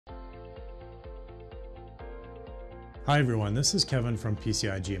Hi everyone, this is Kevin from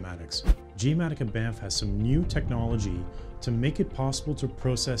PCI Geomatics. Geomatics at Banff has some new technology to make it possible to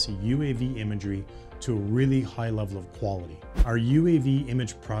process UAV imagery to a really high level of quality. Our UAV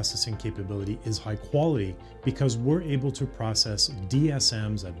image processing capability is high quality because we're able to process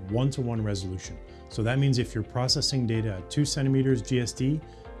DSMs at 1:1 resolution. So that means if you're processing data at 2 centimeters GSD,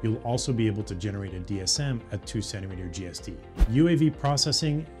 you'll also be able to generate a DSM at 2 centimeter GSD. UAV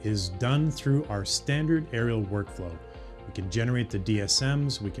processing is done through our standard aerial workflow. We can generate the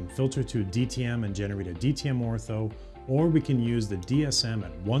DSMs, we can filter to a DTM and generate a DTM ortho, or we can use the DSM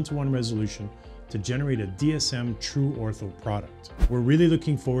at 1:1 resolution to generate a DSM true ortho product. We're really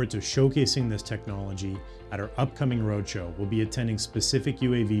looking forward to showcasing this technology at our upcoming roadshow. We'll be attending specific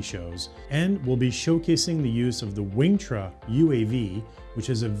UAV shows, and we'll be showcasing the use of the WingtraOne UAV, which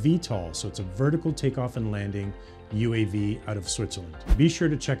is a VTOL, so it's a vertical takeoff and landing UAV out of Switzerland. Be sure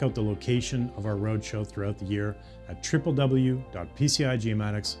to check out the location of our roadshow throughout the year at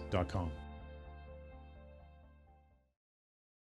www.pcigeomatics.com.